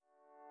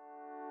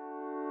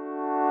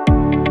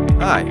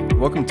Hi,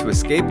 welcome to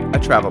Escape, a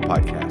travel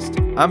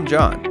podcast. I'm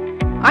John.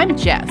 I'm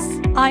Jess.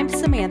 I'm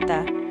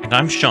Samantha. And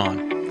I'm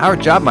Sean. Our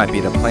job might be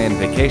to plan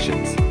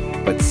vacations,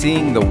 but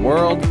seeing the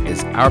world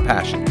is our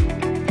passion.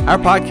 Our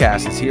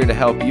podcast is here to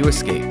help you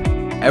escape.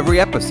 Every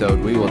episode,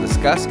 we will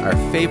discuss our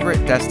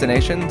favorite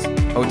destinations,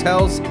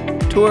 hotels,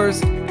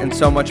 tours, and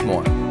so much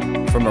more.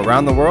 From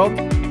around the world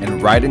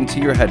and right into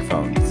your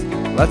headphones.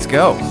 Let's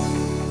go.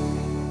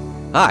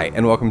 Hi,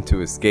 and welcome to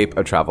Escape,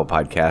 a travel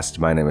podcast.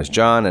 My name is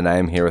John, and I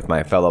am here with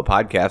my fellow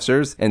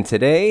podcasters. And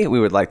today,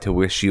 we would like to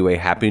wish you a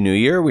Happy New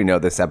Year. We know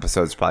this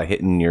episode's probably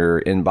hitting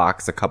your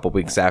inbox a couple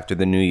weeks after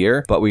the new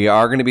year, but we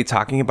are going to be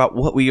talking about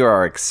what we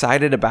are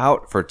excited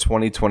about for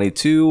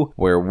 2022,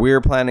 where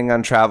we're planning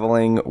on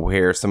traveling,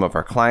 where some of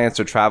our clients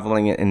are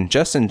traveling, and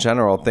just in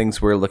general,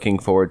 things we're looking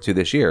forward to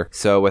this year.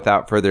 So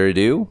without further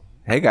ado,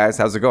 hey guys,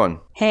 how's it going?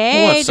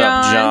 Hey, What's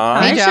John. up, John?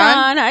 Hi, Hey, John.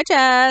 Sean. Hi,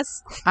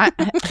 Jess.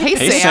 Hey,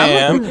 Hey,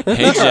 Sam. Sam.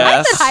 Hey,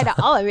 Jess. Hi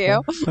to all of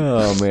you.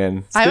 Oh man,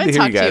 it's I good haven't to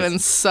hear talked to you guys. in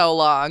so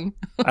long.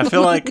 I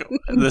feel like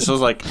this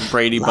was like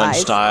Brady Bunch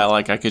Lies. style.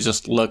 Like I could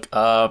just look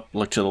up,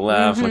 look to the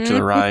left, look to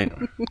the right.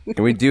 And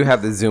we do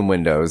have the Zoom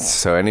windows,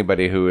 so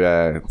anybody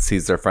who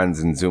sees their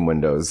friends in Zoom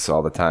windows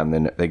all the time,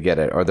 then they get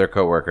it, or their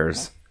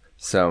coworkers.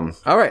 So,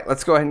 all right,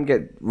 let's go ahead and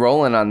get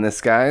rolling on this,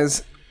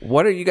 guys.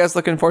 What are you guys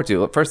looking forward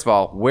to? First of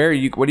all,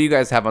 what do you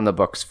guys have on the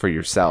books for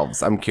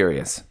yourselves? I'm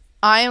curious.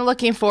 I am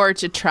looking forward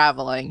to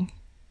traveling.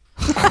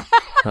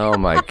 Oh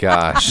my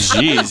gosh,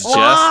 Jeez,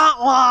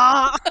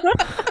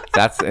 Jess.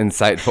 that's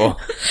insightful.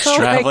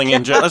 Traveling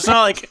in general. It's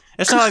not like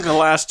the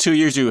last 2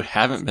 years you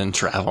haven't been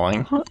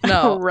traveling.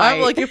 No, Right.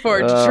 I'm looking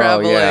forward to Oh,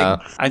 traveling. yeah.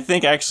 I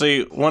think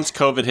actually once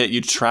COVID hit,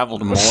 you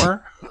traveled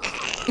more.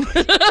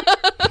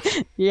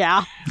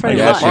 Yeah, I pretty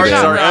guess much. you Parks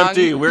did. are Wrong.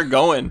 empty. We're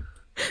going.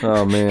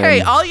 Oh man.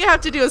 Hey, all you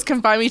have to do is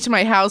confine me to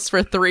my house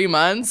for 3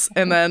 months,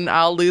 and then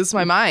I'll lose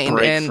my mind.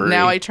 Break and free.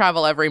 now I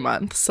travel every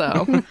month.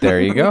 So,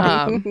 There you go.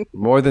 um,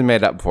 More than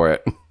made up for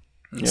it.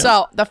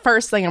 so the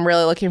first thing I'm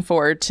really looking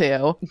forward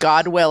to,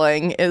 God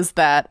willing, is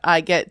that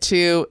I get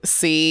to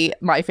see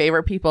my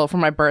favorite people for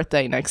my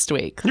birthday next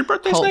week. Your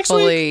birthday's next week.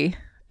 Hopefully,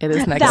 it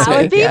is next That week.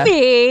 would be yeah.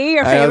 me,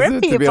 your I was favorite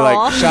to people. be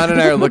like, Sean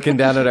and I are looking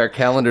down at our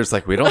calendars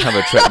like, we don't have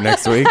a trip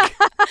next week.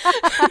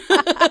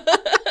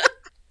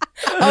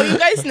 Oh, you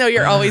guys know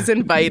you're always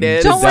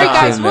invited. Don't worry,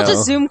 Exactly, guys. We'll no.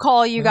 just Zoom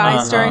call you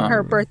guys during Uh-huh.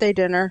 her birthday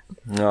dinner.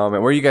 Oh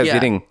man, where are you guys Yeah.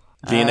 eating?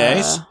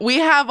 V&A's. We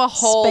have a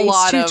whole Space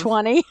lot of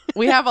 220.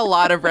 we have a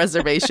lot of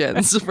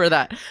reservations for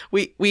that.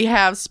 We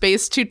have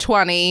Space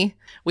 220.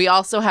 We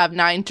also have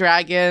Nine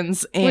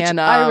Dragons Which and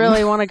I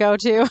really want to go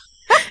to.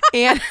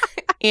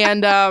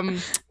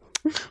 and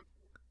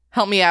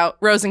help me out,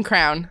 Rose and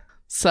Crown.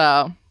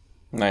 So,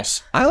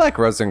 Nice. I like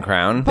Rose and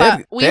Crown.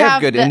 but They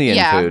have good Indian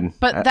food.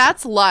 But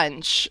that's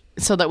lunch,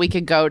 so that we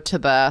could go to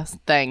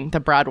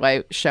the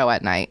Broadway show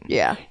at night.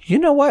 Yeah. You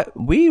know what?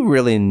 We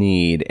really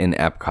need in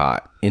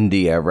Epcot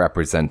India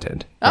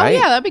represented. Oh right?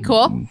 yeah, that'd be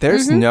cool.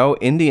 There's no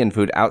Indian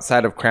food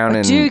outside of Crown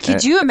and Dude,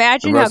 could you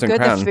imagine how Rose and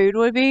good Crown. the food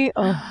would be?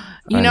 Oh.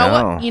 You I know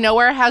know. what? You know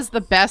where it has the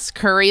best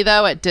curry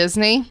though at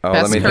Disney? Oh,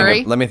 best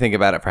curry. let me think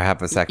about it for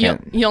half a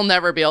second. You'll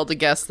never be able to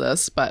guess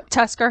this, but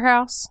Tusker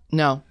House.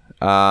 no.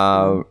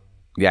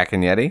 Yak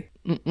and Yeti.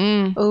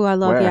 Oh, I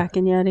love Where? Yak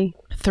and Yeti.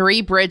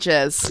 Three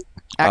Bridges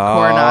at Oh,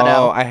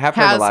 Coronado. I have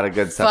heard a has lot of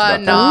good stuff about that.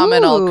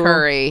 Phenomenal Ooh.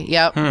 curry.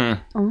 Yep.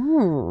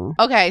 Oh.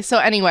 Okay, so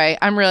anyway,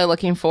 I'm really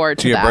looking forward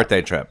to To your that.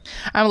 birthday trip.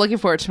 I'm looking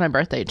forward to my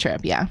birthday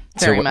trip. Yeah,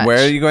 So very much.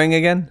 where are you going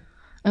again?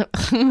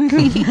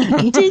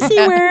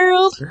 Disney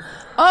World.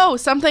 Oh,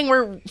 something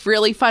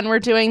really fun we're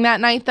doing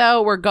that night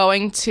though. We're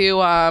going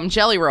to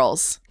Jelly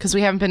Rolls because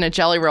we haven't been to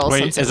Jelly Rolls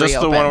Wait, since is it this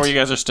reopened. the one where you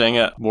guys are staying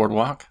at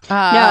Boardwalk?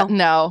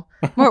 No.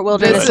 More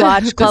Wilderness This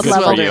Lodge, club is This is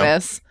level. for you.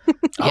 Wilderness.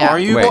 Oh, Yeah. are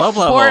you Wait. club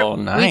level?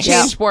 Nice. We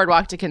changed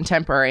Boardwalk to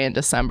Contemporary in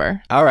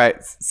December. All right,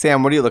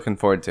 Sam, what are you looking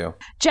forward to?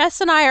 Jess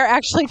and I are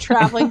actually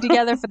traveling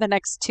together for the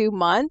next 2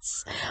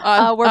 months.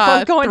 We're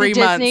both going to 3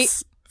 Disney.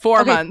 months,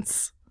 4 Okay.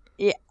 months.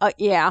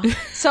 Yeah.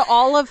 So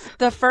all of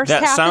the first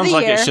That half of sounds the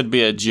like year. it should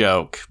be a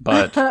joke,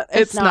 but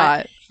It's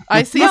not.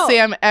 I see No.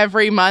 Sam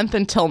every month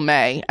until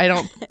May. I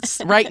don't.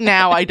 Right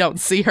now, I don't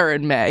see her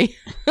in May.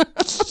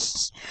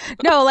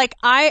 No, like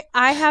I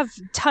have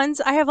tons.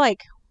 I have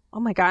like, oh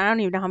my God, I don't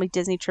even know how many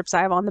Disney trips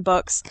I have on the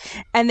books.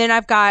 And then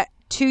I've got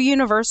 2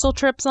 Universal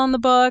trips on the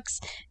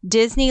books,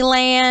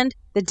 Disneyland,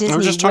 the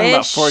Disney just talking about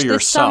Wish for this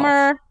yourself.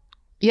 summer.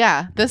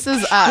 Yeah, this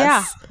is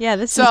us. Yeah,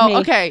 this So is me.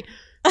 okay,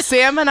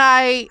 Sam and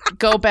I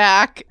go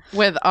back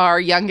with our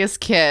youngest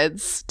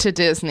kids to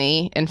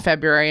Disney in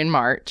February and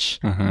March.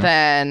 Mhm.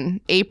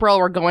 Then April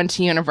we're going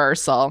to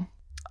Universal.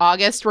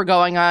 August we're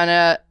going on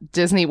a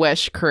Disney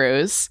Wish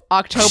cruise.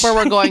 October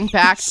we're going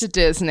back to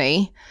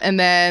Disney, and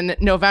then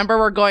November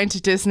we're going to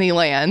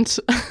Disneyland.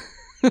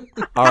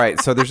 All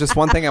right, so there's just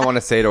one thing I want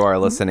to say to our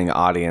listening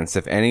audience.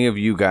 If any of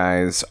you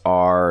guys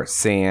are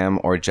Sam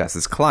or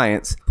Jess's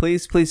clients,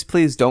 please, please,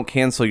 please don't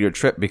cancel your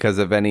trip because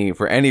of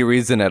for any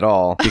reason at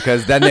all,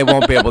 because then they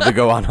won't be able to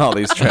go on all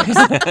these trips.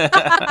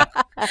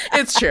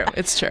 It's true.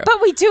 It's true.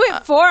 But we do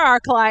it for our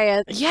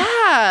clients.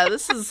 Yeah,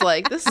 this is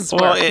work,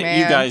 man.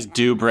 You guys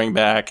do bring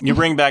back a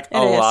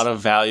is. lot of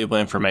valuable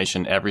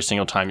information every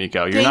single time you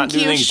go. You're Thank not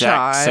doing you, the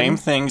exact Sean. same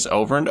things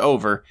over and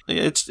over.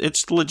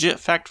 It's legit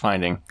fact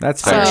finding.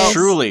 That's fair. So-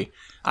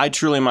 I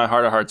truly, in my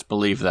heart of hearts,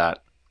 believe that.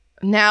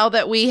 Now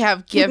that we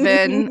have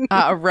given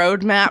a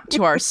roadmap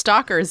to our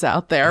stalkers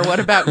out there, what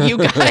about you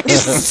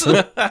guys?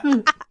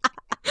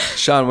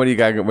 Sean, what do you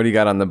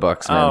got on the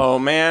books, man? Oh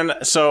man!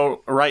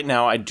 So right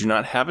now I do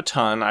not have a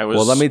ton.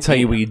 Well, let me tell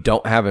you what you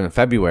don't have in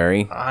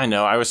February. I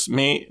know. I was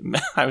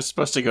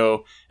supposed to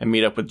go and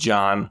meet up with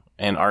John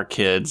and our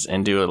kids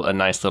and do a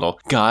nice little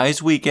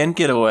guys weekend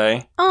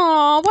getaway.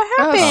 Oh, what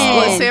happened?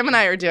 Well, Sam and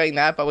I are doing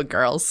that, but with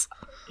girls.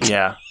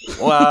 Yeah.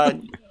 Well,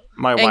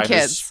 my And wife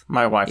kids.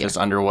 is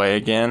underway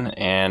again,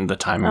 and the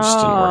timing just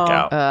didn't work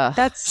out.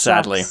 That's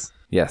Sadly.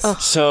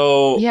 Yes.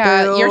 So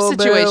Yeah, your Boo,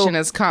 situation boo.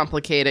 is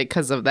complicated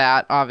because of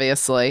that,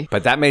 obviously.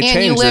 But that may And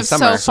change you live this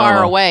summer. so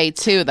far away,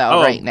 too,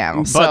 though, right now.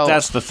 But So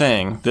that's the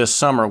thing. This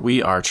summer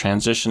we are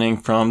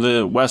transitioning from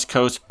the West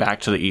Coast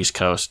back to the East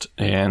Coast,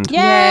 and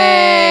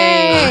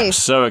Yay! I'm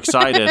so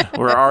excited.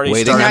 We're already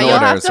Waiting now on starting. you'll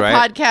have orders, to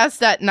right?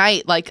 podcast at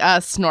night like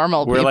us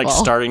normal We're people. like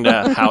starting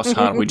to house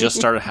hunt. We just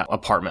started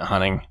apartment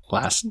hunting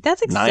last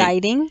That's night.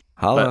 exciting.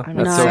 Holla. But-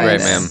 That's so great,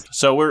 Nice. man.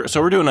 So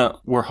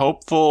we're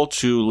hopeful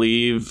to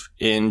leave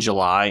in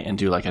July and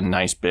do like a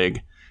nice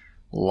big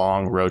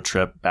long road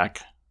trip back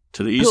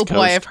to the East Oh Coast.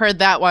 boy, I've heard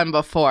that one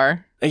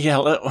before.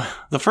 Yeah,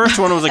 the first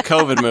one was a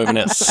COVID move and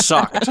it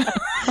sucked.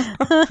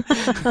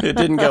 It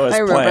didn't go as I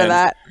remember planned.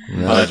 that.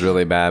 No, that's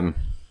really bad.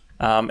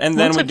 And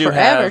then It we took do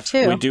forever, have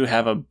too. we do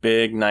have a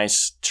big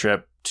nice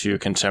trip to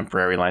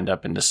Contemporary lined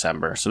up in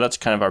December. So that's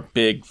kind of our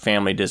big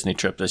family Disney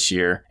trip this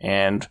year,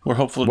 and we're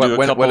hopeful to do a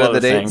couple what are other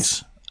the dates?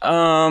 things.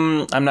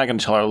 I'm not going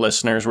to tell our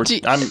listeners.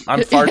 Gee-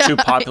 I'm far too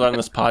popular on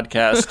this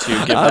podcast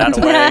to give that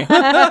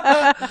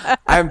away.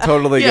 I'm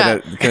totally Yeah.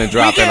 gonna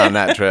drop in on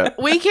that trip.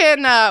 We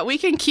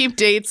can keep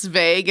dates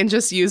vague and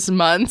just use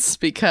months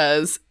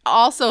because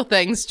also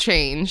things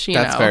change, you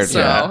That's know. fair, so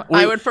yeah.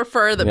 I would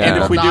prefer that Yeah. people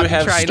And if we not do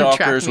have trying to track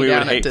stalkers, me we would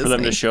down at hate for them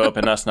to Disney. show up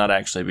and us not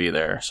actually be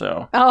there.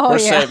 So Oh, we're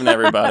yeah. saving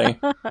everybody.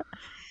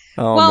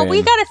 Oh, Well, man.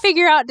 we got to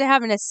figure out to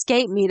have an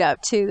escape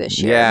meetup too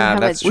this year. Yeah, we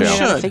that's haven't- true. We We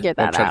haven't should. figured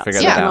We'll that try to out.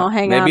 figure So that then out. we'll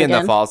hang Maybe out in the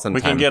again. fall sometime.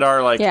 We can get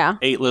our like Yeah.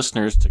 8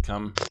 listeners to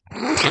come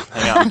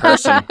hang out in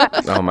person.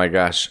 Oh my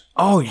gosh.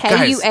 Oh, you Hey,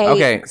 guys. you eight.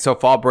 Okay, so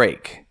fall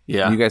break.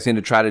 Yeah. You guys need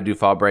to try to do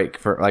fall break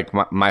for like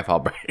my fall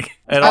break.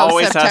 It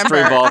always has to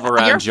September. revolve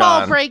around Your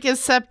John. fall break is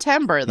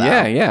September, though.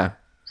 Yeah.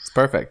 It's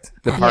perfect.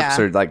 The parks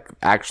Yeah. are like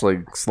actually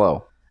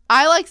slow.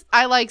 I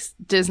like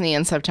Disney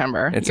in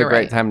September. It's You're a great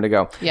right. time to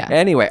go. Yeah.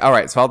 Anyway, all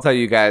right. So I'll tell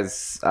you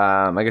guys.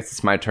 I guess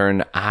it's my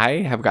turn. I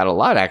have got a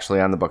lot actually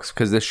on the books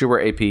because this year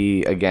we're AP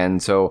again.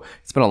 So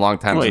it's been a long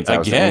time Wait, since I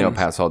was an again? annual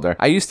pass holder.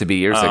 I used to be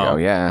years ago. Oh,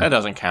 Yeah. That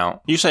doesn't count.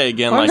 You say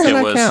again Why like doesn't it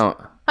that was. count?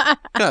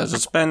 Because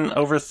it's been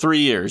over 3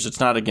 years. It's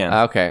not again.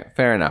 Okay,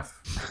 fair enough.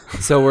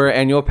 So we're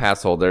annual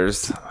pass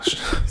holders.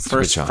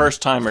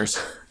 First timers.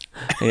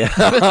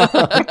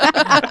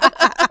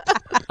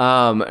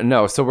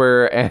 No, so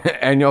we're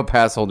annual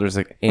pass holders,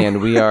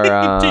 and we are.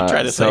 You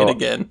try to say so it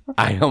again.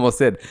 I almost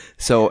did.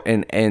 So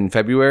in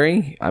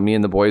February, me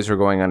and the boys are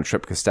going on a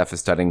trip because Steph is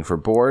studying for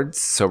boards.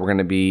 So we're going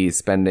to be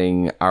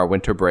spending our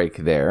winter break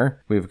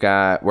there.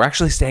 We're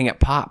actually staying at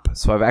Pop.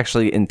 So I've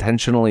actually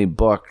intentionally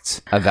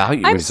booked a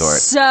value I'm resort.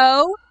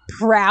 so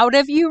proud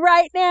of you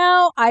right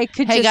now. I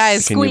could Hey, just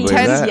guys, Can you squeeze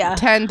believe that? ya.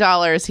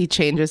 $10. He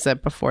changes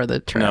it before the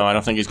trip. No, I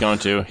don't think he's going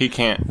to. He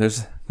can't.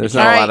 There's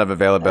not All a right. lot of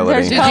availability.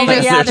 There's Did you totally-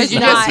 just- yeah, did there's you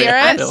just not. hear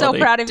it? I'm so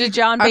proud of you,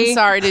 John B. I'm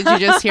sorry, did you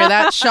just hear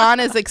that? Sean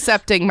is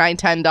accepting my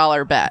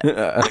 $10 bet.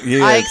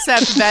 Yeah. I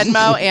accept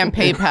Venmo and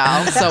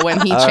PayPal. So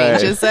when he All right.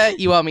 changes it,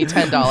 you owe me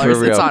 $10. For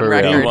real, It's on for real.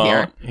 He record won't.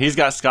 here. He's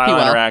got He will.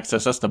 Skyliner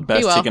access. That's the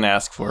best will. he can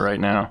ask for right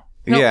now.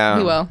 Nope, Yeah,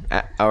 he will.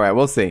 All right,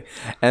 we'll see.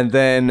 And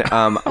then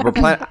we're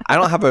planning. I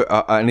don't have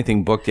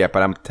anything booked yet,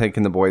 but I'm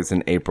taking the boys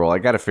in April. I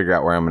got to figure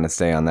out where I'm going to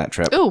stay on that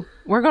trip. Ooh,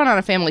 we're going on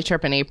a family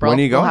trip in April. When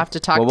are you going? We'll have to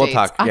talk Well, we'll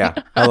dates. talk. Yeah.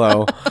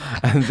 Hello.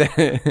 And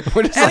then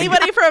we're just like,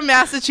 Anybody from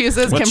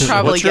Massachusetts What's can your-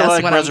 probably what's your, guess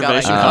like, when I'm going.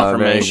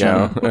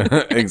 reservation? there you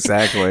go.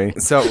 Exactly.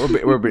 So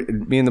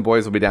me and the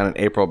boys will be down in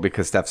April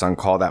because Steph's on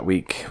call that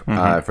week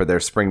for their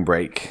spring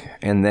break.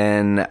 And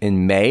then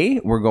in May,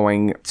 we're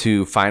going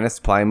to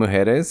Finest Playa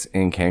Mujeres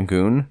in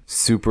Cancun.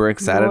 Super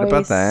excited about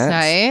Nice. that.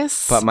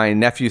 Nice. But my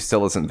nephew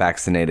still isn't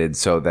vaccinated,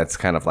 so that's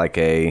kind of like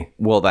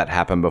will that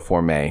happen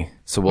before May?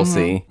 So we'll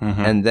see.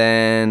 And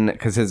then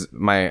because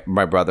my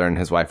brother and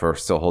his wife are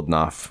still holding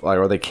off,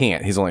 or they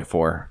can't. He's only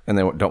 4, and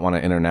they don't want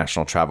to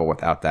international travel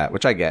without that,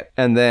 which I get.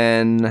 And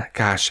then,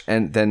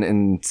 and then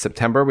in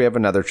September we have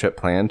another trip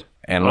planned,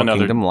 Animal Another-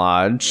 Kingdom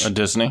Lodge.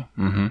 Disney.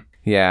 Mm-hmm.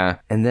 Yeah.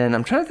 And then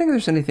I'm trying to think if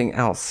there's anything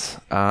else.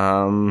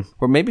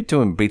 We're maybe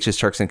doing beaches,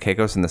 Turks, and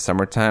Caicos in the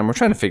summertime. We're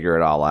trying to figure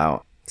it all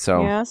out.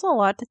 So Yeah, it's a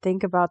lot to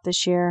think about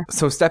this year.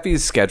 So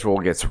Steffi's schedule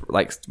gets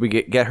like we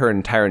get her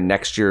entire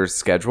next year's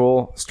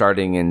schedule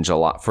starting in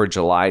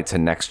July to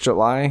next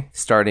July,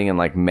 starting in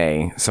like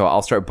May. So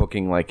I'll start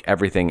booking like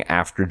everything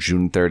after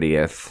June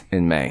 30th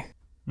in May.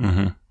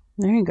 Mm-hmm.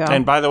 There you go.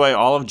 And by the way,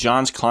 all of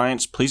John's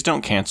clients, please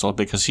don't cancel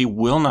because he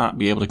will not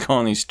be able to go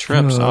on these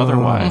trips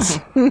otherwise.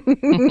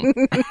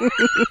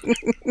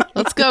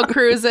 Let's go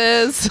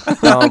cruises.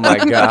 Oh my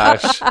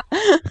gosh.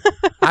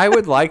 I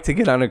would like to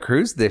get on a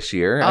cruise this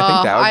year. I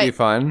think that would be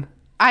fun.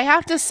 I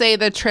have to say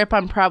the trip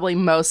I'm probably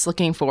most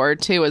looking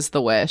forward to is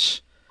the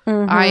Wish.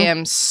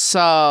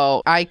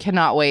 I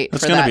cannot wait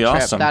That's for that be trip.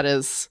 awesome. That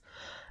is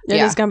It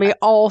is going to be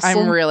awesome.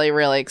 I'm really,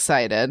 really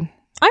excited.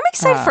 I'm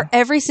excited for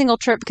every single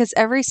trip because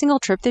every single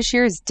trip this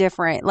year is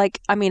different. Like,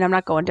 I mean, I'm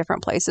not going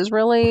different places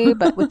really,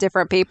 but with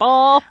different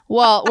people.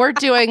 Well, we're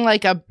doing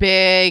like a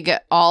big,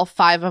 all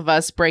 5 of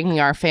us bringing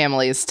our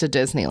families to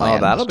Disneyland.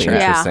 Oh, that'll be trip.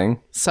 interesting.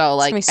 So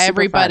like It's gonna be super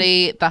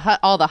everybody,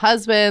 all the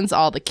husbands,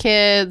 all the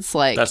kids,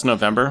 like That's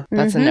November.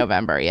 that's in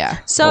November. Yeah.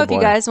 So Oh, if you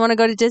boy. guys want to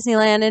go to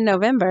Disneyland in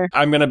November,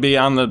 I'm going to be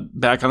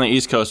back on the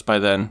East Coast by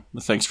then.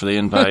 Thanks for the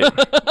invite.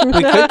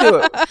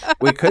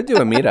 We could do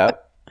a meetup.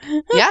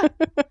 Yeah.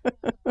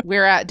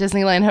 We're at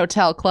Disneyland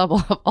Hotel Club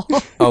level.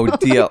 Oh,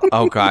 deal.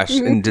 Oh gosh,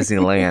 in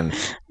Disneyland.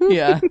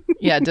 Yeah.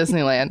 Yeah,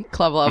 Disneyland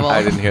Club level.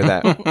 I didn't hear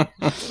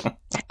that.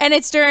 and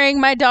it's during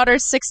my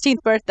daughter's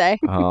 16th birthday.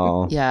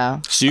 Oh. Yeah.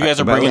 So you guys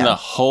are But bringing yeah. the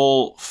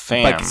whole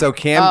fam. Like, so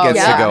Cam Oh, gets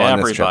yeah. to go on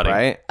this trip, Everybody.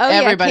 right? Oh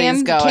Everybody's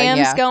yeah, going, Cam's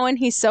yeah. going.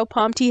 He's so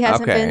pumped. He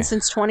hasn't Okay. been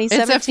since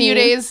 2017.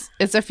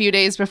 It's a few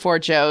days before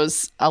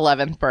Joe's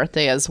 11th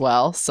birthday as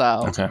well.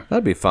 So Okay.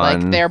 That'd be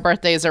fun. like their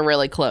birthdays are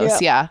really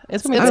close. Yeah.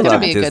 It's I going to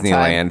love be a good time.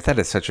 Disneyland. That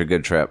is such a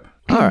good trip.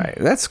 All right,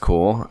 that's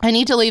cool. I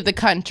need to leave the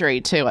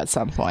country too at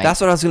some point. That's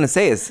what I was going to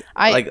say is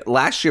I-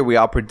 last year we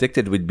all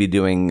predicted we'd be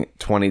doing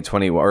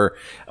 2020 or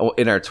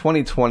in our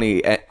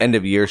 2020 end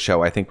of year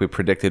show, I think we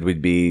predicted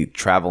we'd be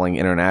traveling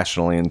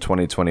internationally in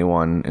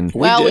 2021 and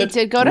we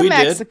did go to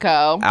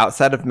Mexico.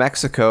 outside of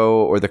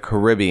Mexico or the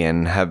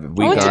Caribbean. Have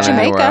we went to gone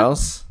Jamaica. anywhere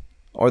else?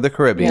 Or the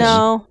Caribbean?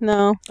 No.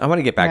 I want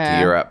to get back Yeah.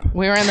 to Europe.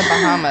 We were in the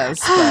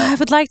Bahamas, I but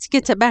would like to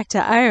get back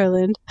to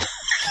Ireland.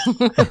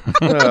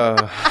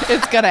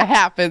 it's going to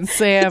happen,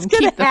 Sam. It's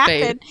gonna Keep the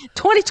faith. happen.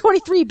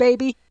 2023,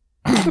 baby.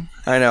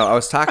 I know. I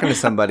was talking to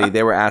somebody.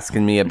 They were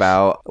asking me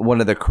about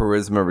one of the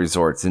Charisma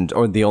resorts,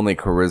 or the only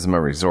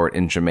Charisma resort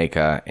in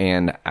Jamaica.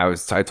 And I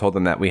told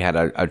them that we had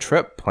a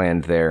trip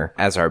planned there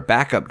as our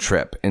backup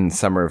trip in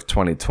summer of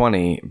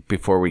 2020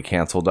 before we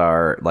canceled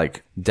our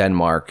like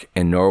Denmark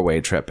and Norway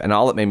trip. And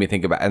all it made me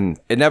think about, and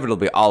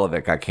inevitably all of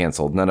it got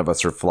canceled. None of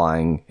us are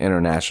flying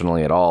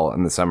internationally at all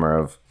in the summer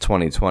of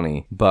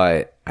 2020.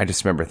 But I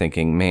just remember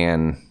thinking,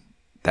 man,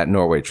 that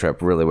Norway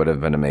trip really would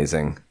have been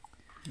amazing.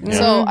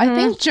 So I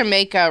think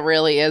Jamaica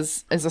really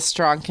is a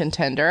strong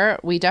contender.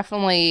 We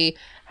definitely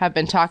have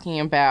been talking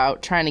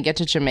about trying to get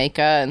to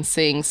Jamaica and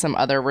seeing some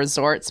other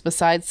resorts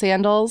besides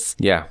Sandals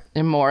Yeah.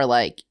 and more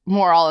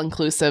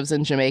all-inclusives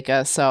in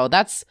Jamaica. So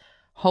that's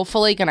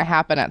hopefully going to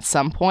happen at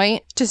some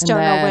point. Just And don't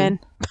know then- when.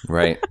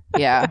 Right.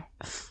 Yeah.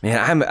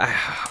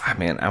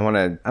 Man,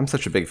 I'm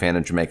such a big fan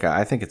of Jamaica.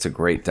 I think it's a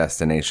great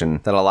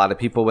destination that a lot of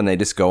people, when they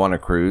just go on a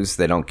cruise,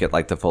 they don't get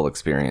like the full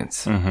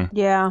experience.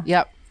 Yeah.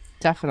 Yep.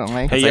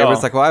 Definitely. Hey, So y'all.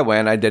 everyone's like,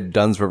 well, I did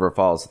Dunn's River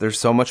Falls. There's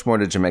so much more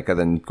to Jamaica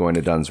than going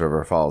to Dunn's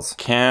River Falls.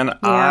 Can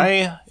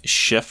I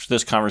shift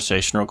this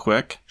conversation real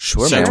quick?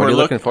 Sure, man. What are you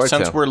looking forward to?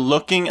 Since we're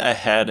looking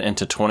ahead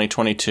into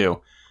 2022,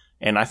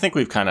 and I think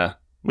we've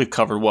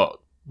covered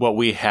what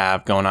we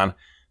have going on.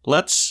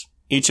 Let's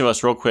each of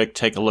us real quick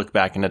take a look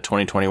back into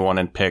 2021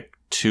 and pick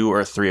 2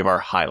 or 3 of our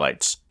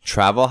highlights.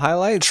 Travel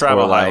highlights?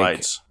 Travel Or, like-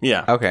 highlights.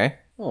 Yeah. Okay.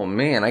 Oh,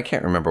 man, I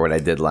can't remember what I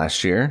did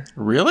last year.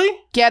 Really?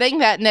 Getting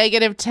that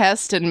negative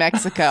test in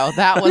Mexico.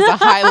 That was a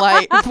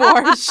highlight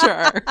for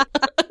sure.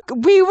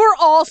 We were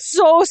all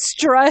so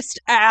stressed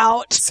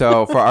out.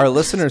 So for our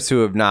listeners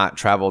who have not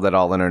traveled at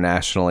all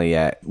internationally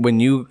yet, when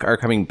you are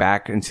coming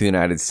back into the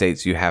United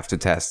States, you have to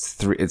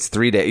test it's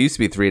 3 days. It used to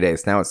be 3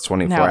 days. Now it's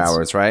 24 Now it's-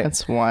 hours, right?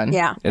 That's one.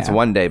 Yeah. It's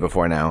 1 day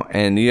before now,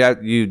 and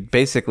you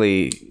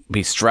basically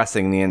be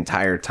stressing the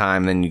entire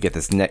time. Then you get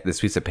this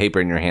piece of paper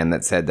in your hand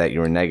that said that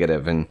you were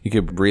negative, and you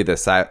could breathe a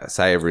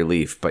sigh of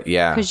relief. But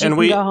yeah, Because you And can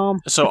we go home.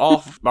 so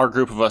all our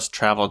group of us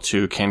traveled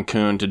to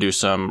Cancun to do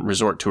some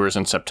resort tours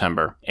in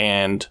September,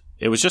 and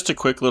it was just a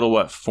quick little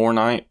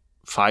 4-night,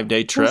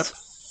 5-day trip.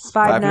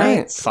 5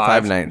 nights.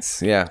 5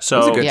 nights. Yeah, So, it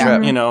was a good yeah.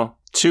 trip.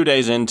 2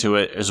 days into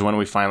it is when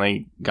we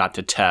finally got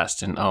to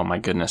test, and oh my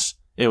goodness,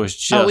 it was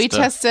just we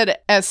tested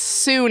as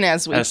soon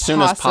as we possibly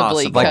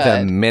possible. could. Like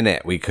the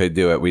minute we could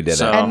do it, we did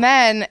So- it. And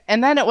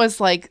then it was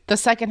like the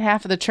second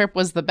half of the trip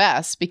was the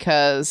best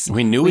because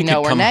we knew we know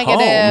could we're come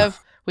negative.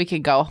 home. We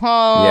could go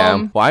home.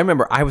 Yeah. Well, I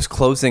remember I was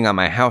closing on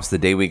my house the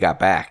day we got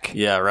back.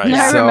 Yeah, right.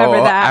 I So remember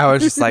that. I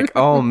was just like,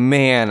 oh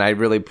man, I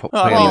really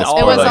planned mean, this all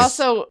It of was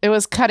us- it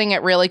was cutting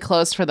it really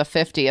close for the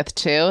 50th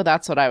too.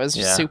 That's what I was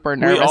Yeah. super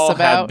nervous we all had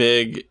about.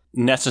 big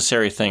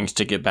necessary things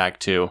to get back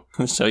to.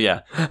 So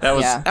yeah, that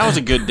was Yeah. that was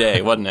a good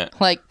day, wasn't it?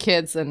 Like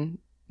kids and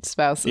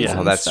spouses Yeah. and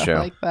Oh, that's stuff true.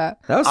 like that.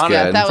 That was Honestly,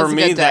 good. that for was a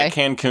me, good that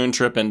day. Cancun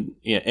trip in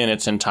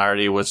its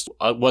entirety was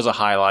a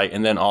highlight,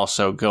 and then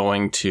also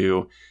going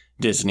to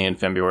Disney in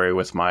February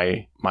with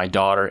my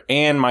daughter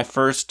and my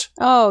first.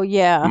 Oh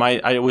yeah.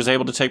 I was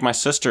able to take my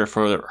sister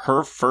for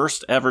her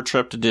first ever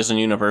trip to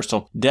Disney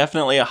Universal.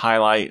 Definitely a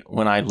highlight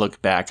when I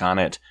look back on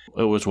it.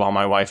 It was while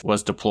my wife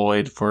was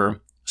deployed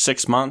for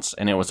 6 months,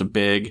 and it was a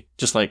big,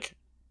 just like,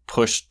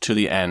 push to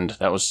the end.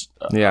 That was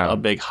a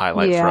big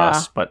highlight for Yeah.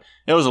 us, but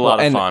it was a lot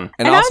of fun.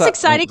 And I was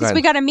excited because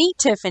we got to meet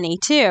Tiffany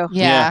too.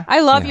 Yeah.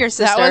 I love your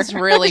sister. That was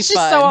really She's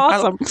fun. so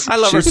awesome. I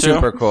love She's her too.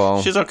 super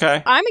cool. She's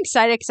okay. I'm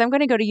excited because I'm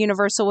going to go to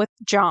Universal with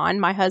John,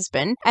 my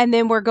husband, and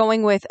then we're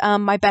going with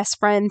my best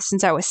friend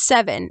since I was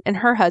 7 and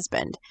her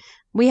husband.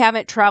 We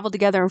haven't traveled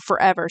together in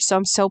forever, so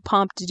I'm so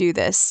pumped to do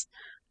this.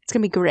 It's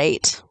going to be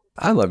great.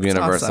 I love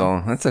Universal.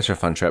 awesome. That's such a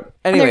fun trip.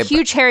 And Anyway, they're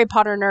huge Harry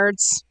Potter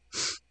nerds.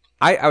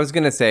 I was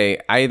going to say,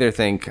 I either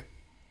think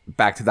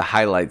back to the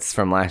highlights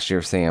from last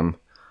year, Sam.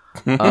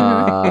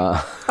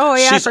 Oh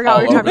yeah, I She's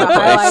forgot we were all talking over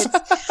about the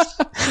place.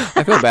 highlights.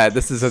 I feel bad.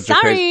 This is such a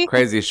Sorry.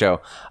 crazy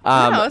show.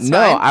 it's No,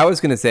 fine. I was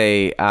going to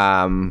say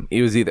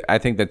it was either, I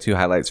think the two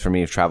highlights for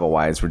me travel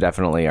wise were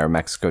definitely our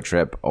Mexico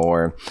trip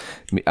or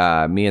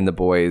me and the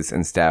boys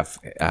and Steph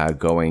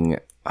going.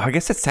 I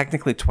guess it's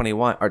technically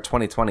 21 or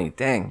 2020.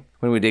 Dang.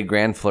 When we did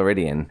Grand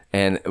Floridian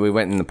and we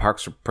went and the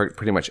parks were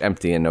pretty much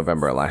empty in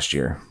November of last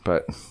year.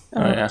 But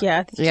Oh, yeah. yeah,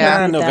 I think you Yeah.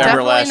 can beat that. November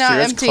Definitely last not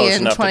year. It's empty close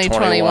in enough to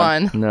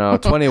 2021. no,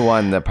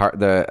 21,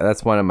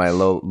 that's one of my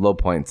low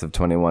points of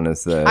 21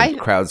 is the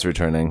crowds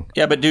returning.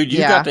 Yeah, but dude, you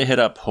Yeah. got to hit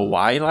up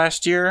Hawaii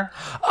last year.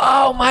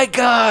 Oh my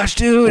gosh,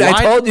 dude. I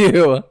Why- told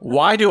you.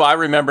 Why do I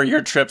remember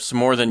your trips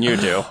more than you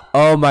do?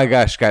 Oh my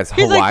gosh, guys.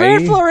 He's like, Hawaii.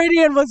 Grand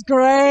Floridian was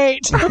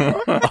great.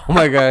 Oh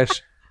my gosh.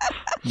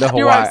 The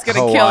Your wife's gonna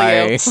kill you.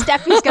 Hawaii.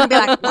 Steffi's going to be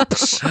like,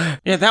 whoosh.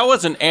 Yeah, that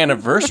was an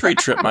anniversary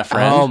trip, my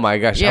friend. Oh my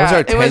gosh. Yeah,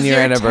 that was our it was 10-year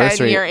your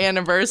anniversary. 10-year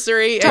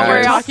anniversary, Don't and we're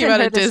worry, I'll talking send about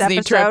her a this Disney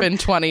episode. trip in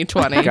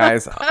 2020.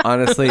 Guys,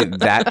 honestly,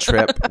 that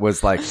trip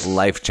was like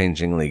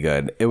life-changingly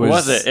good. It was.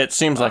 Was it? It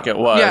seems like it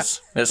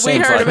was. Yeah. It seems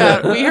We heard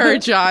like we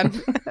heard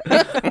John.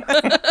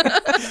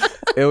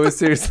 It was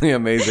seriously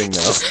amazing,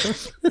 though.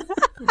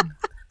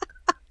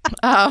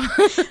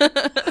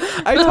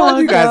 I told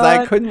you guys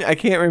I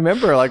can't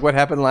remember like what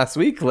happened last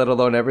week, let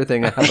alone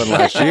everything that happened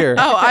last year.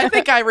 Oh, I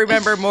think I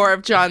remember more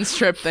of John's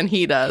trip than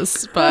he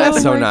does. But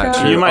That's so my not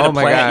God. true. You might Oh have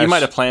my planned. gosh. You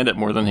might have planned it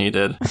more than he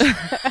did.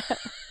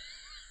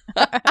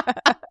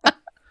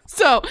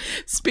 So,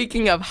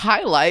 speaking of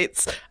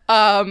highlights,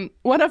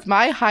 one of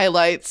my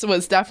highlights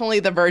was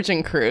definitely the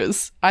Virgin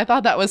Cruise. I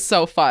thought that was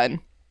so fun.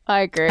 I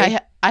agree.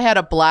 I had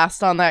a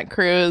blast on that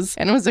cruise,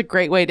 and it was a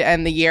great way to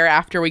end the year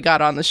after we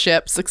got on the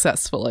ship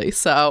successfully.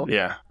 So,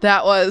 Yeah.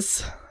 that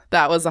was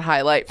a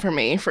highlight for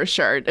me, for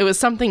sure. It was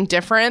something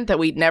different that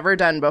we'd never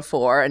done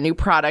before, a new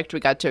product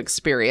we got to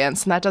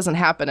experience, and that doesn't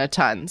happen a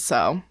ton,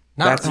 so...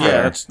 That's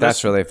fair.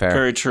 That's really fair.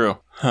 Very true.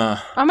 Huh.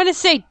 I'm going to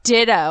say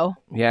ditto.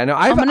 Yeah, no,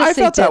 I'm gonna I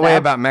say felt that way ditto.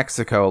 about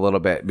Mexico a little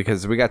bit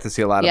because we got to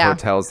see a lot of Yeah.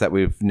 hotels that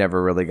we've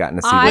never really gotten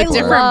to see I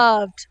before.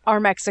 loved our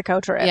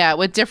Mexico trip. Yeah,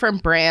 with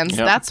different brands.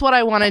 Yep. That's what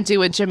I want to do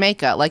with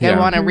Jamaica. Like, I Yeah.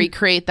 want to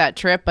recreate that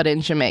trip, but in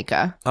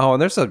Jamaica. Oh,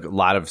 and there's a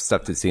lot of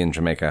stuff to see in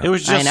Jamaica. It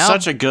was I just know.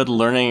 such a good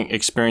learning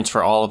experience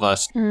for all of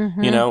us. You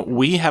know,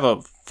 we have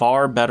a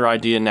far better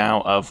idea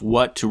now of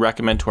what to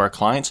recommend to our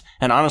clients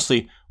and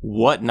honestly,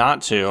 what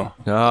not to.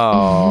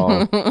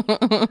 Oh.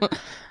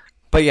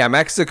 But yeah,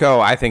 Mexico,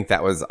 I think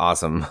that was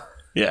awesome.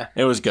 Yeah,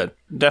 it was good.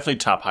 Definitely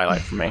top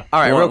highlight for me. All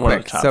right, One- real one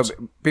of quick. the So tops.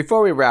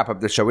 before we wrap up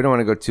the show, we don't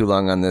want to go too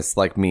long on this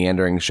like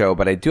meandering show,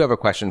 but I do have a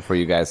question for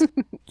you guys.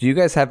 Do you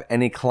guys have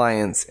any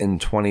clients in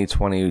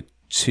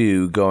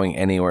 2022 going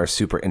anywhere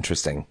super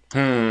interesting?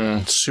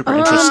 Super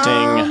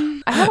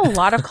interesting. I had a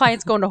lot of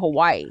clients going to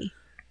Hawaii.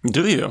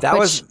 Do you? That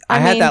was I I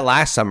had mean- that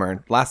last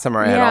summer. Last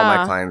summer I had all my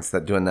Yeah. clients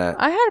that doing that.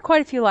 I had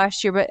quite a few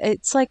last year, but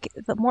it's like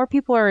the more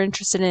people are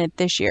interested in it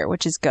this year,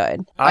 which is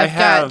good. I've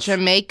got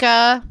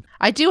Jamaica.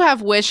 I do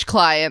have Wish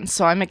clients,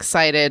 so I'm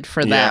excited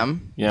for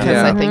them. Yeah.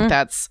 Because Yeah. I think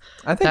that's...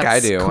 I think I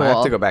That's do. I have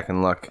cool. to go back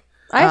and look.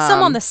 I have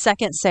some on the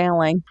second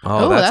sailing.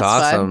 Oh, Ooh, that's that's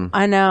fun. awesome.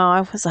 I know.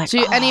 I was like,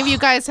 Do any of you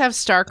guys have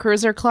Star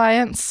Cruiser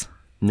clients?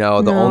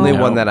 No, the No. only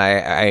No. one that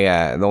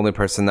the only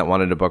person that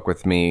wanted to book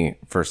with me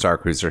for Star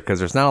Cruiser, because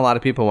there's not a lot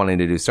of people wanting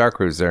to do Star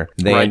Cruiser.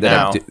 Right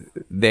now.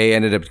 They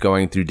ended up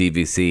going through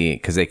DVC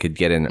because they could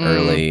get in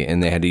early,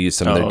 and they had to use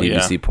some of their Oh,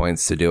 DVC yeah.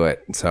 points to do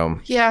it. So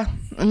Yeah,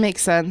 it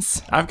makes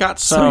sense. I've got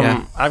some.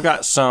 yeah. I've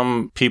got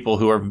some people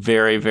who are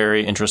very,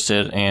 very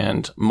interested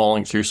and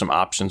mulling through some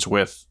options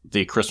with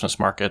the Christmas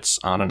markets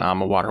on and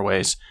Ama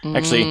Waterways.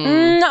 Actually,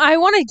 I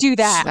want to do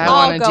that. I I'll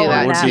wanna go do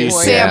on that that too. for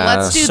Sam, you. Yeah.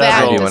 let's do Several-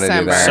 that I in do wanna do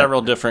December. that.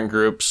 several different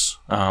groups,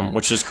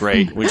 which is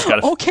great. We just got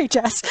to Okay,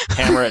 Jess.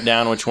 hammer it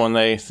down which one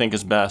they think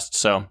is best.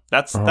 So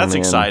that's man.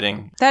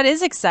 exciting. That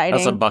is exciting.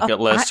 That's a bucket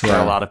list for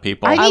a lot of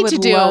people. I need would to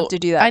do. love to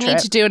do that I need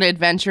trip. to do an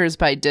Adventures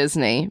by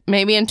Disney,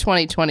 maybe in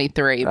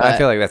 2023. But I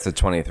feel like that's a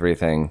 23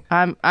 thing.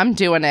 I'm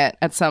doing it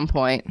at some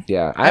point.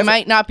 Yeah, I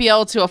might not be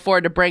able to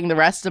afford to bring the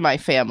rest of my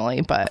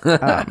family, but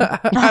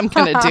I'm I'm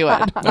going to do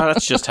it. No,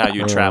 that's just how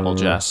you travel,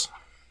 Jess.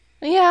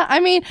 Yeah, I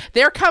mean,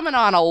 they're coming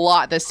on a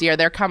lot this year.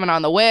 They're coming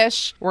on the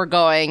Wish. We're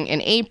going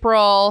in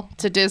April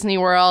to Disney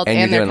World, And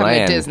and you're they're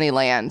coming doing to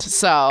Disneyland.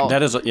 So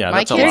That is, My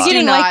that's a kids They're lot.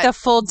 getting do like not- the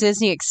full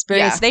Disney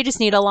experience. Yeah. They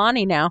just need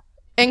Alani now.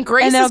 and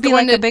Grace And that'll is be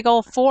going like a to big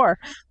old 4.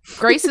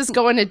 Grace is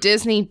going to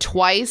Disney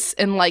twice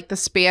in like the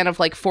span of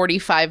like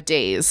 45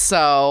 days.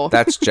 So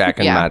That's Jack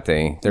and Yeah.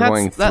 Mate. They're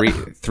That's-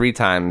 going three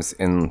times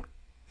in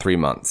 3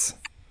 months.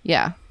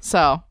 yeah,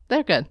 so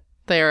they're good.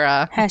 They're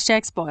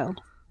Hashtag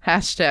spoiled.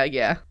 hashtag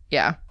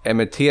yeah. And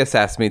Matthias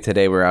asked me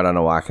today, we're out on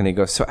a walk, and he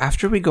goes, so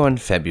after we go in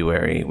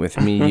February with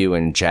me, you,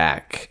 and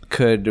Jack,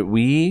 could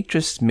we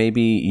just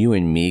maybe you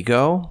and me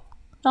go?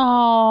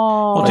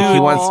 Oh, Like, he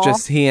wants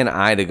just he and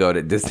I to go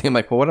to Disney. I'm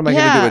like, well, what am I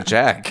going to do Yeah. with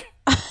Jack?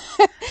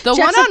 The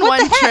Jack's like, one-on-one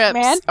 "What the heck,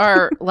 man?" trips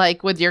are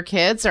like with your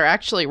kids are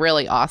actually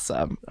really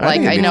awesome. I Like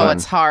think it'd I be know fun.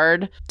 it's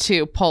hard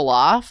to pull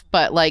off,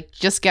 but like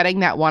just getting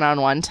that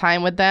one-on-one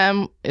time with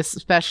them,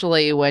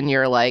 especially when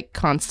you're like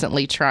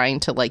constantly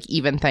trying to like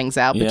even things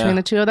out Yeah. between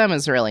the two of them,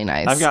 is really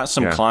nice. I've got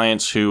some Yeah.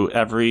 clients who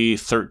every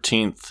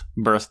 13th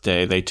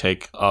birthday, they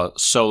take a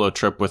solo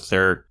trip with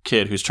their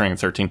kid who's turning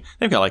 13.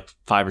 They've got like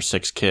 5 or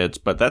 6 kids,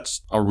 but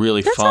that's a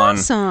really that's fun,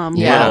 awesome.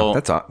 Yeah. little,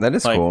 That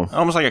is like, cool.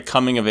 almost like a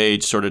coming of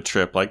age sort of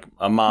trip, like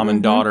a mom and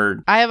Mhm.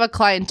 daughter. I have a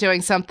client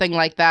doing something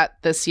like that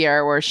this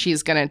year where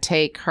she's going to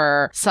take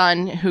her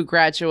son who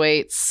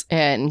graduates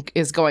and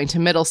is going to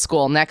middle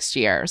school next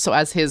year. So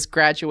as his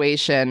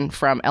graduation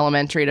from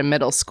elementary to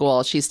middle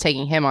school, she's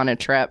taking him on a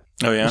trip.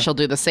 Oh, yeah? And she'll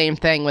do the same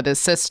thing with his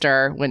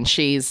sister when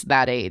she's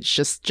that age,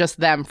 just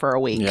them for a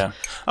week. Yeah.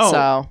 Oh,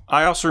 So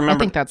I also I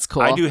remember think that's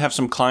cool. I do have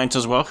some clients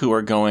as well who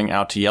are going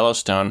out to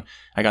Yellowstone.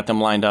 I got them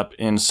lined up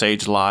in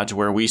Sage Lodge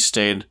where we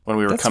stayed when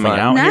we were That's coming fun.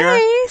 out here.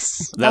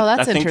 Nice.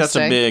 that's I think that's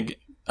a interesting. big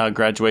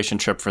graduation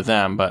trip for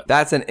them, but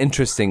That's an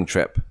interesting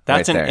trip.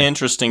 that's right an there.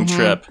 interesting Mhm.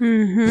 trip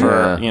Mm-hmm.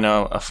 for,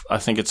 Yeah. I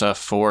think it's a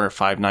 4 or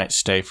 5 night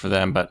stay for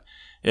them, but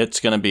it's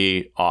going to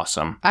be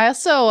awesome. I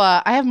also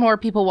I have more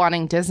people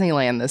wanting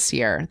Disneyland this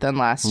year than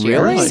last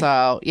year. Really?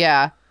 So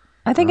yeah.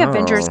 I think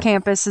Avengers Oh.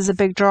 Campus is a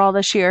big draw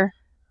this year.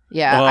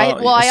 Yeah. I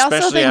also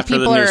especially think after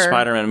people the new are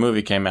Spider-Man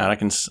movie came out, I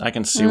can see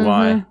Mhm.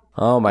 why.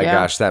 Oh my Yeah.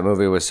 gosh, that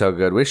movie was so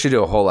good. We should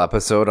do a whole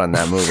episode on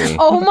that movie.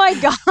 Oh my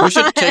god! We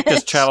should take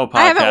this travel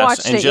I haven't podcast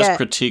watched and it just yet.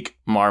 critique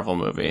Marvel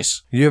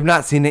movies. You have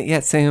not seen it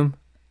yet, Sam?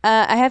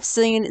 I have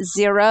seen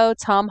Zero,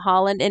 Tom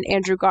Holland, and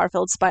Andrew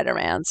Garfield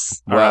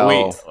Spider-Mans. All right,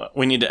 Well-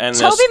 we need to end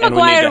Tobey this, and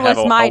we need Maguire to have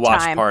was a my watch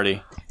time.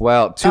 party.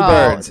 Well, two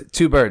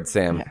birds,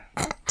 Sam.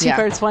 Two Yeah.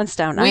 birds, one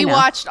stone. I we know.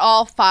 watched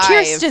all 5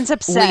 Kirsten's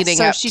obsessed, leading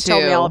so up she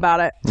told me all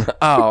about it.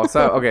 Oh,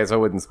 so I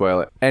wouldn't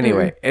spoil it.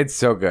 Anyway, it's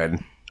so good.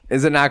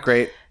 Is it not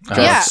great?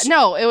 Yeah,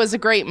 no, it was a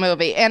great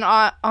movie. And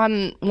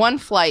on one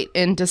flight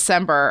in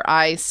December,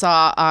 I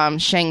saw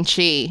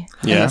Shang-Chi.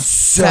 Yeah.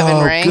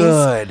 Seven Rings.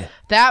 good.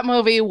 That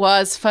movie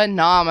was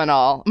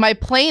phenomenal. My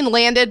plane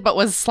landed but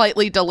was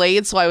slightly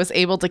delayed, so I was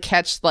able to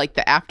catch like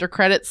the after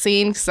credit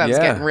scene because I was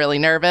Yeah. getting really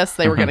nervous.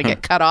 They were going to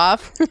get cut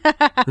off.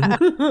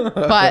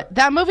 But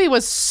that movie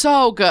was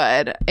so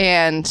good.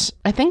 And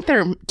I think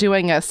they're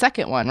doing a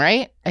second one,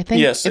 right? I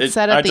think Yes, it's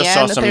said at I the just end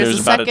saw that some there's news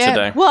a about second. it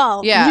today.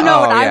 Well, Yeah. you know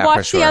Oh, what yeah, I for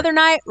watched sure. the other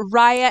night?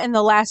 Raya and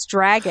the Last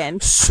Dragon.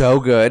 So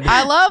good.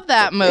 I love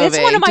that movie. It's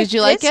one of my. Did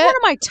you like it's it? one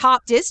of my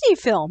top Disney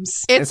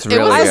films. It's It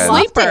really was good. a I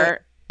loved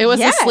sleeper. It was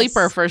Yes. a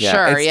sleeper for Yeah,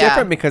 sure. it's Yeah.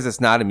 different because it's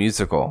not a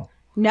musical.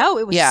 No,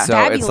 it was Yeah. So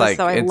fabulous. it's like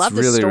though I it's love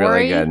the really, story.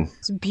 really good.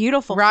 It's a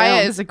beautiful. Raya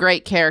film. is a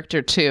great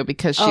character too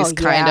because Oh, she's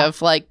kind yeah.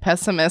 of like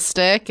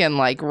pessimistic and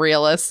like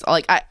realist.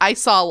 Like I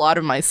saw a lot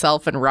of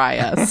myself in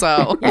Raya.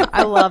 So Yeah,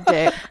 I loved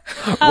it.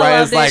 I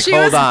Raya's loved it. like, She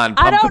hold was- on,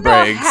 I pump don't the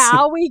know brakes.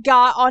 how we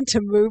got onto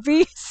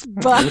movies, We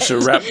but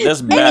should wrap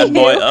this bad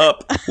boy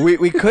up.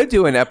 We could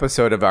do an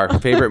episode of our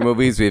favorite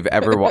movies we've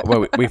ever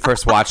we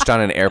first watched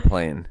on an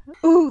airplane.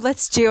 ooh,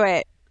 let's do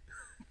it.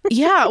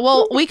 yeah,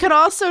 well, we could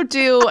also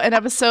do an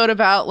episode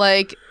about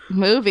like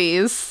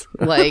movies,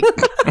 like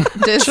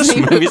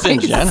Disney Just movies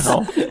in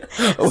general.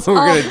 We're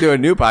gonna do a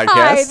new podcast.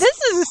 Hi, this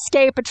is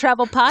Escape a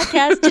Travel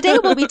Podcast. Today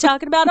we'll be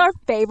talking about our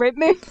favorite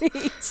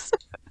movies.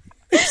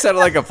 Sounded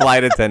like a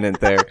flight attendant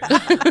there.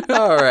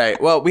 All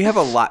right. Well, we have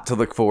a lot to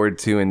look forward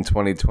to in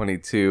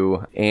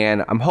 2022,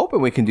 and I'm hoping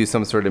we can do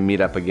some sort of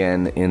meetup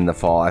again in the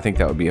fall. I think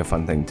that would be a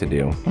fun thing to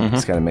do.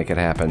 Just gotta make it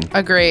happen.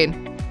 Agreed.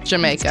 It's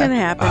Jamaica. gonna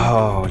happen.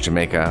 Oh,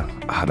 Jamaica.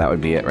 Oh, that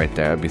would be it right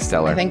there. That'd be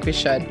stellar. I think we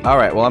should. All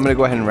right. Well, I'm going to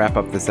go ahead and wrap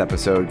up this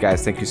episode.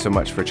 Guys, thank you so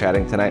much for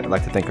chatting tonight. I'd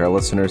like to thank our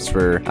listeners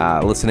for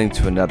listening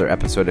to another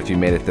episode. If you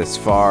made it this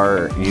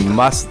far, you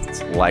must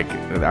like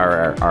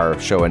our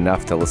show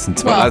enough to listen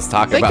to us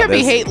talk they about could be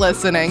this. hate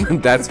listening.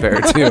 That's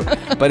fair, too.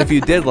 But if you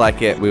did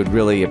like it, we would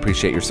really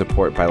appreciate your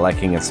support by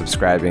liking and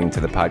subscribing to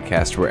the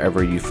podcast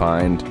wherever you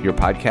find your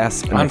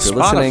podcasts. And On if you're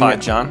Spotify,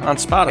 John. On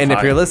Spotify. And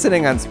if you're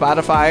listening on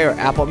Spotify or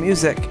Apple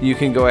Music, you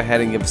can go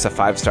ahead and give us a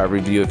 5-star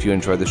review if you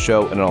enjoy the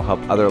show, and it'll help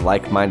other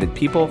like-minded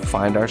people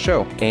find our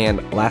show.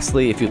 And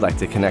lastly, if you'd like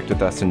to connect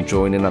with us and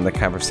join in on the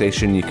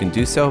conversation, you can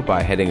do so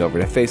by heading over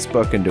to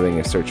Facebook and doing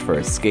a search for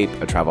Escape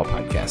a Travel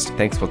Podcast.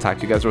 Thanks. We'll talk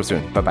to you guys real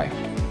soon.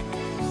 Bye-bye.